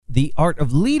The art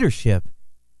of leadership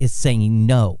is saying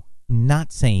no,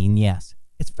 not saying yes.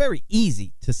 It's very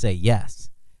easy to say yes.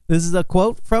 This is a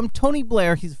quote from Tony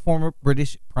Blair. He's a former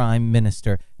British Prime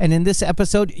Minister. And in this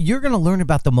episode, you're going to learn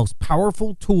about the most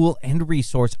powerful tool and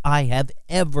resource I have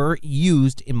ever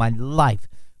used in my life.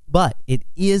 But it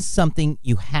is something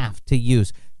you have to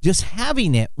use. Just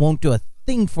having it won't do a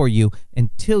thing for you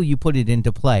until you put it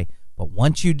into play. But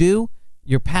once you do,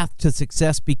 your path to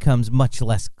success becomes much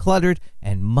less cluttered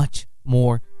and much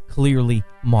more clearly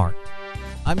marked.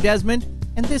 I'm Desmond,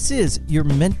 and this is your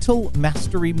Mental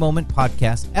Mastery Moment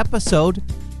podcast, episode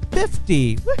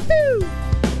 50. Woohoo!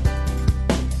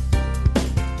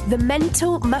 The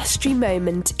Mental Mastery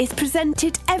Moment is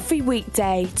presented every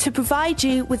weekday to provide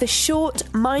you with a short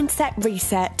mindset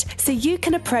reset so you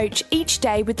can approach each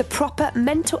day with the proper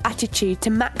mental attitude to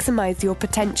maximize your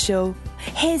potential.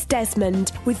 Here's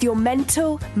Desmond with your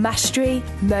Mental Mastery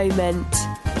Moment.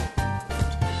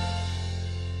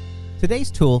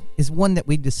 Today's tool is one that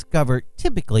we discover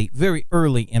typically very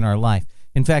early in our life.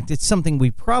 In fact, it's something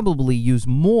we probably use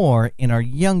more in our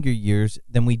younger years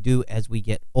than we do as we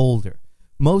get older.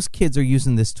 Most kids are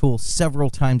using this tool several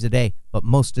times a day, but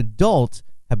most adults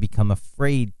have become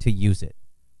afraid to use it.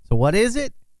 So what is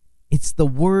it? It's the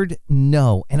word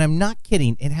no. And I'm not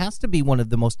kidding. It has to be one of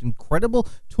the most incredible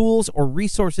tools or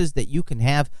resources that you can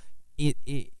have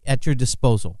at your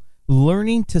disposal.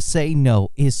 Learning to say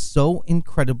no is so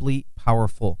incredibly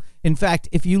powerful. In fact,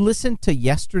 if you listen to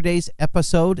yesterday's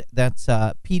episode, that's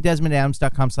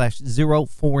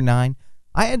pdesmondadams.com/049,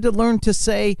 I had to learn to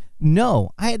say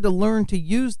no. I had to learn to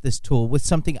use this tool with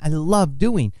something I love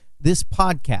doing, this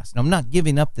podcast. And I'm not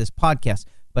giving up this podcast,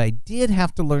 but I did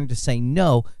have to learn to say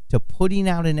no to putting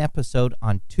out an episode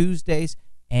on Tuesdays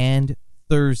and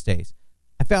Thursdays.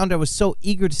 I found I was so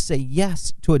eager to say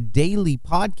yes to a daily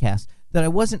podcast that I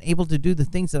wasn't able to do the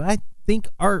things that I think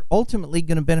are ultimately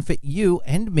going to benefit you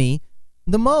and me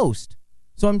the most.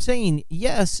 So I'm saying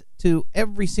yes to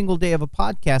every single day of a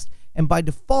podcast, and by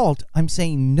default, I'm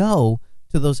saying no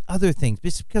to those other things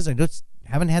just because I just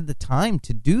haven't had the time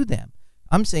to do them.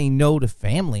 I'm saying no to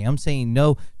family. I'm saying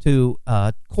no to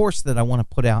a course that I want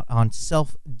to put out on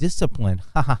self-discipline.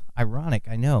 Haha, ironic,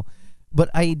 I know. But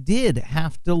I did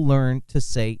have to learn to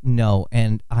say no,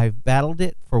 and I've battled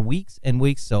it for weeks and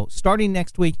weeks. So starting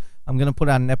next week, I'm going to put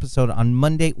out an episode on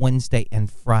Monday, Wednesday, and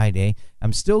Friday.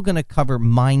 I'm still going to cover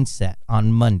mindset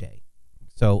on Monday.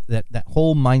 So that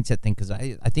whole mindset thing, because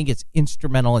I think it's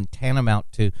instrumental and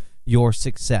tantamount to your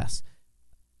success.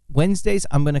 Wednesdays,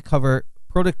 I'm going to cover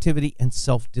productivity and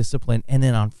self-discipline. And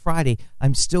then on Friday,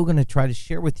 I'm still going to try to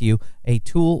share with you a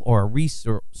tool or a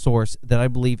resource that I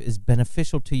believe is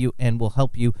beneficial to you and will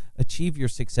help you achieve your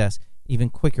success even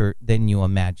quicker than you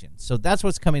imagine. So that's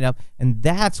what's coming up. And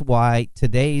that's why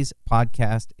today's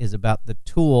podcast is about the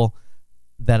tool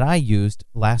that I used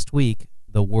last week,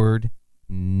 the word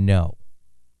no.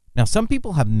 Now, some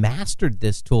people have mastered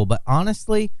this tool, but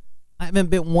honestly, I haven't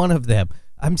been one of them.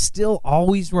 I'm still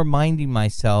always reminding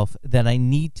myself that I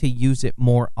need to use it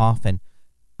more often.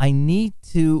 I need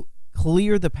to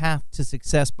clear the path to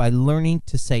success by learning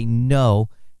to say no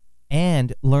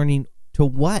and learning to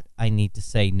what I need to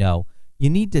say no. You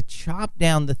need to chop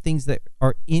down the things that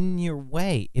are in your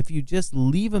way. If you just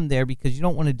leave them there because you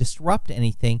don't want to disrupt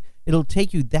anything, it'll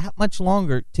take you that much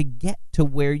longer to get to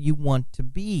where you want to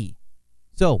be.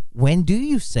 So, when do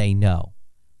you say no?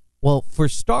 Well, for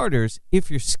starters,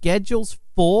 if your schedule's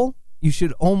full, you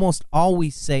should almost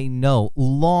always say no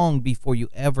long before you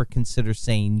ever consider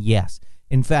saying yes.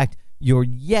 In fact, your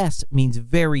yes means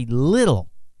very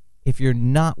little if you're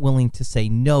not willing to say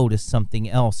no to something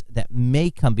else that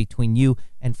may come between you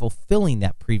and fulfilling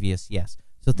that previous yes.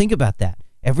 So think about that.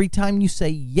 Every time you say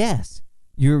yes,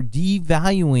 you're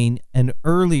devaluing an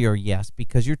earlier yes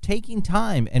because you're taking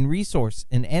time and resource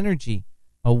and energy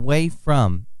away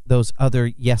from those other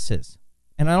yeses.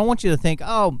 And I don't want you to think,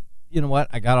 oh, you know what,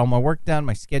 I got all my work done,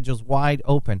 my schedule's wide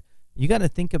open. You got to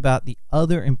think about the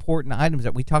other important items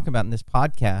that we talk about in this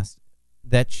podcast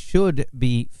that should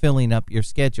be filling up your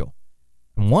schedule.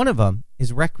 And one of them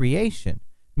is recreation.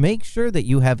 Make sure that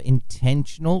you have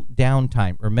intentional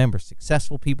downtime. Remember,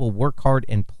 successful people work hard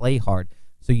and play hard.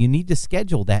 So you need to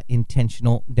schedule that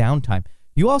intentional downtime.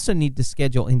 You also need to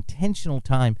schedule intentional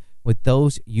time with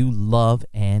those you love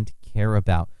and care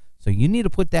about. So you need to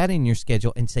put that in your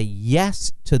schedule and say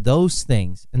yes to those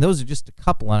things. And those are just a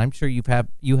couple, and I'm sure you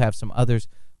have some others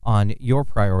on your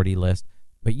priority list.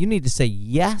 But you need to say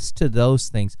yes to those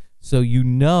things so you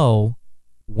know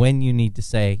when you need to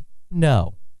say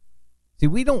no. See,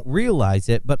 we don't realize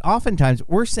it, but oftentimes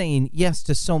we're saying yes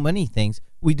to so many things,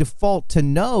 we default to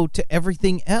no to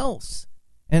everything else.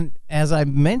 And as I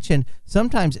mentioned,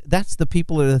 sometimes that's the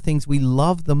people or the things we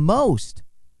love the most.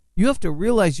 You have to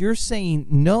realize you're saying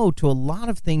no to a lot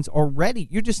of things already.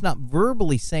 You're just not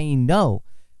verbally saying no.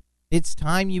 It's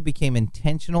time you became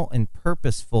intentional and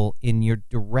purposeful in your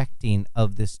directing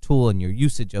of this tool and your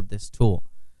usage of this tool.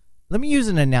 Let me use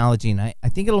an analogy, and I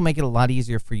think it'll make it a lot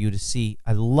easier for you to see.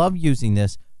 I love using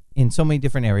this in so many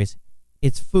different areas.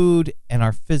 It's food and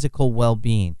our physical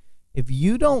well-being. If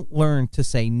you don't learn to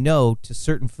say no to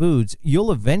certain foods,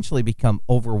 you'll eventually become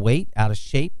overweight, out of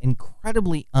shape,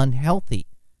 incredibly unhealthy.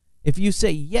 If you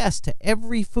say yes to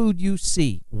every food you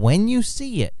see, when you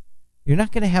see it, you're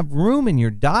not going to have room in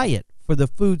your diet for the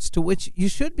foods to which you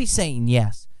should be saying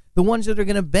yes, the ones that are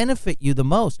going to benefit you the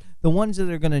most, the ones that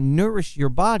are going to nourish your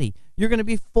body. You're going to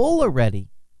be full already.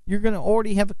 You're going to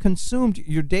already have consumed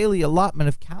your daily allotment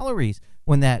of calories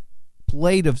when that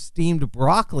plate of steamed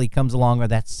broccoli comes along or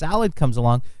that salad comes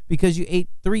along because you ate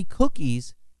 3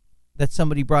 cookies that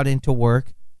somebody brought into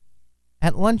work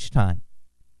at lunchtime.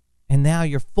 And now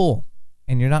you're full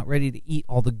and you're not ready to eat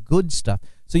all the good stuff.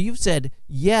 So you've said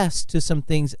yes to some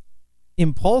things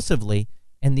impulsively,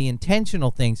 and the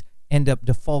intentional things end up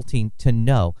defaulting to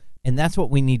no. And that's what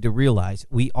we need to realize.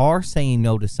 We are saying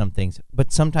no to some things,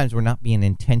 but sometimes we're not being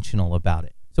intentional about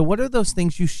it. So what are those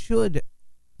things to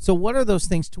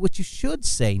which you should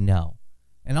say no?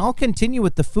 And I'll continue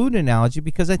with the food analogy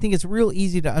because I think it's real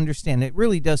easy to understand. It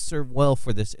really does serve well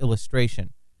for this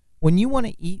illustration. When you want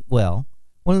to eat well,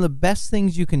 one of the best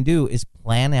things you can do is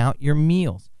plan out your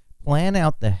meals. Plan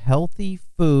out the healthy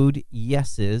food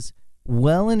yeses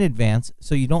well in advance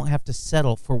so you don't have to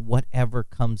settle for whatever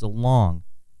comes along.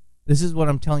 This is what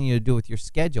I'm telling you to do with your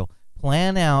schedule.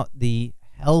 Plan out the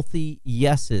healthy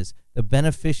yeses, the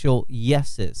beneficial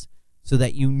yeses, so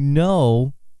that you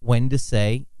know when to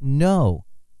say no.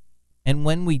 And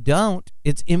when we don't,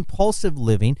 it's impulsive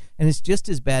living, and it's just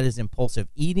as bad as impulsive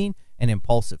eating and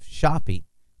impulsive shopping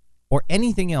or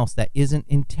anything else that isn't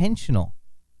intentional.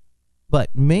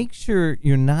 But make sure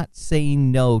you're not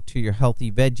saying no to your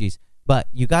healthy veggies. But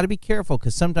you got to be careful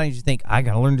because sometimes you think, I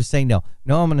got to learn to say no.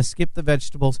 No, I'm going to skip the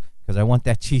vegetables because I want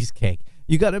that cheesecake.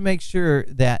 You got to make sure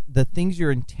that the things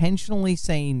you're intentionally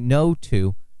saying no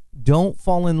to don't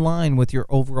fall in line with your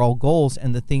overall goals,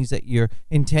 and the things that you're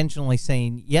intentionally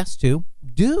saying yes to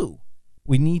do.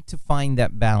 We need to find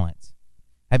that balance.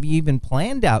 Have you even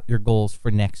planned out your goals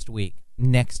for next week,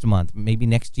 next month, maybe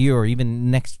next year, or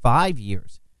even next 5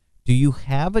 years? Do you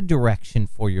have a direction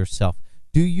for yourself?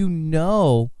 Do you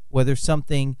know whether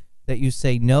something that you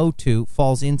say no to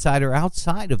falls inside or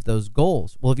outside of those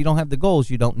goals? Well, if you don't have the goals,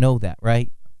 you don't know that,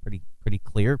 right? Pretty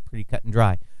clear, pretty cut and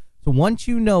dry. So once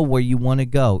you know where you want to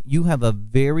go, you have a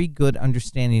very good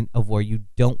understanding of where you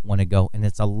don't want to go, and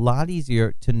it's a lot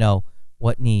easier to know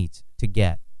what needs to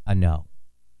get a no.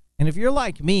 And if you're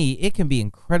like me, it can be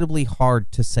incredibly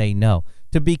hard to say no.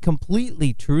 To be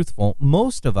completely truthful,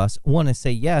 most of us want to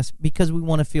say yes because we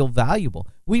want to feel valuable.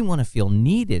 We want to feel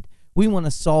needed. We want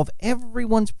to solve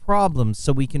everyone's problems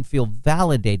so we can feel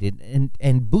validated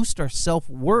and boost our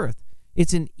self-worth.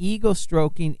 It's an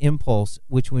ego-stroking impulse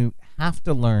which we have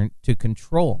to learn to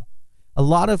control. A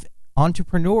lot of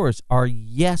entrepreneurs are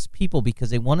yes people because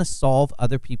they want to solve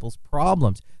other people's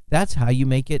problems. That's how you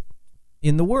make it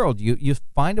in the world. You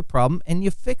find a problem and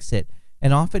you fix it.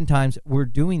 And oftentimes we're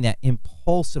doing that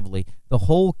impulsively. The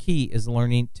whole key is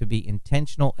learning to be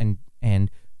intentional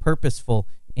and purposeful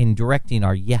in directing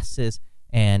our yeses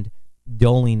and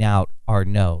doling out our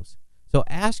nos. So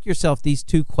ask yourself these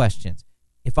 2 questions.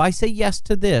 If I say yes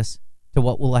to this, to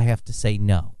what will I have to say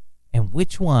no? And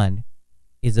which one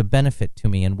is a benefit to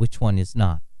me and which one is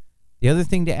not? The other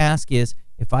thing to ask is,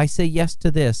 if I say yes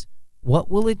to this, what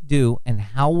will it do and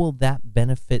how will that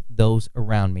benefit those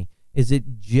around me? Is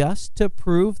it just to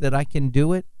prove that I can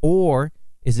do it, or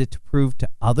is it to prove to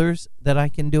others that I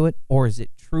can do it, or is it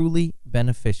truly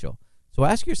beneficial? So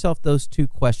ask yourself those 2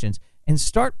 questions and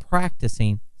start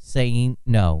practicing saying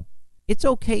no. It's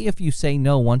okay if you say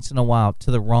no once in a while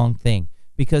to the wrong thing,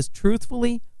 because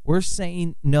truthfully, we're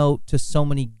saying no to so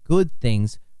many good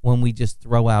things when we just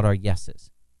throw out our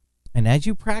yeses. And as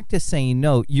you practice saying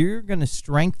no, you're going to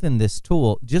strengthen this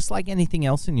tool just like anything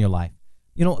else in your life.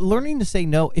 You know, learning to say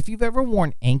no, if you've ever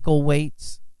worn ankle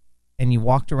weights and you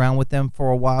walked around with them for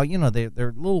a while, you know, they're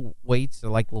little weights. They're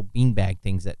like little beanbag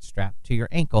things that strap to your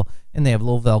ankle, and they have a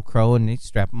little Velcro, and you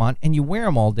strap them on, and you wear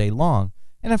them all day long.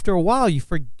 And after a while, you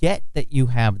forget that you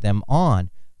have them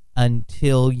on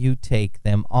until you take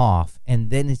them off. And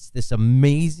then it's this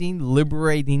amazing,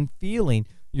 liberating feeling.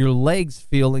 Your legs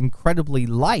feel incredibly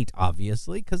light,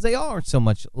 obviously, because they are so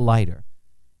much lighter.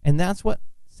 And that's what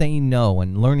saying no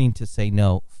and learning to say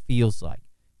no feels like.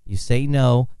 You say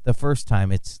no the first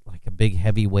time, it's like a big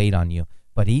heavy weight on you.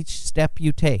 But each step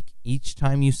you take, each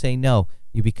time you say no,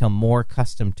 you become more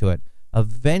accustomed to it.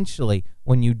 Eventually,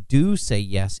 when you do say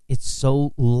yes, it's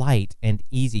so light and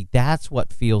easy. That's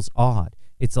what feels odd.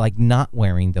 It's like not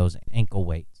wearing those ankle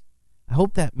weights. I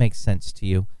hope that makes sense to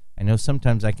you. I know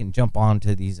sometimes I can jump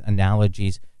onto these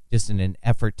analogies just in an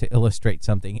effort to illustrate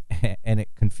something, and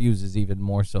it confuses even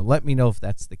more. So let me know if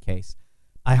that's the case.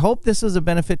 I hope this is a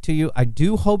benefit to you. I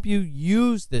do hope you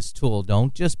use this tool.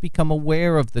 Don't just become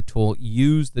aware of the tool.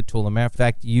 Use the tool. As a matter of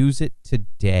fact, use it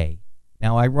today.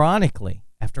 Now, ironically,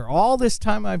 after all this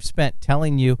time I've spent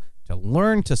telling you to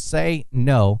learn to say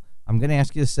no, I'm going to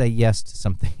ask you to say yes to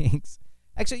some things.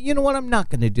 Actually, you know what? I'm not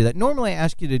going to do that. Normally, I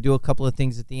ask you to do a couple of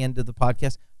things at the end of the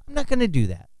podcast. I'm not going to do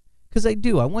that because I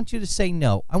want you to say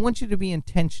no. I want you to be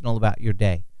intentional about your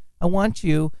day. I want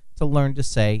you to learn to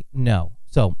say no.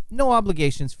 So, no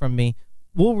obligations from me.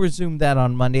 We'll resume that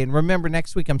on Monday. And remember,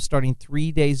 next week I'm starting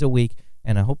 3 days a week,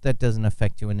 and I hope that doesn't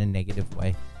affect you in a negative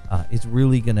way. It's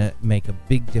really going to make a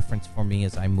big difference for me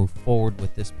as I move forward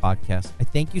with this podcast. I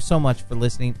thank you so much for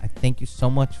listening. I thank you so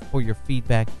much for your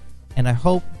feedback, and I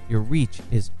hope your reach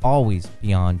is always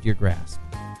beyond your grasp.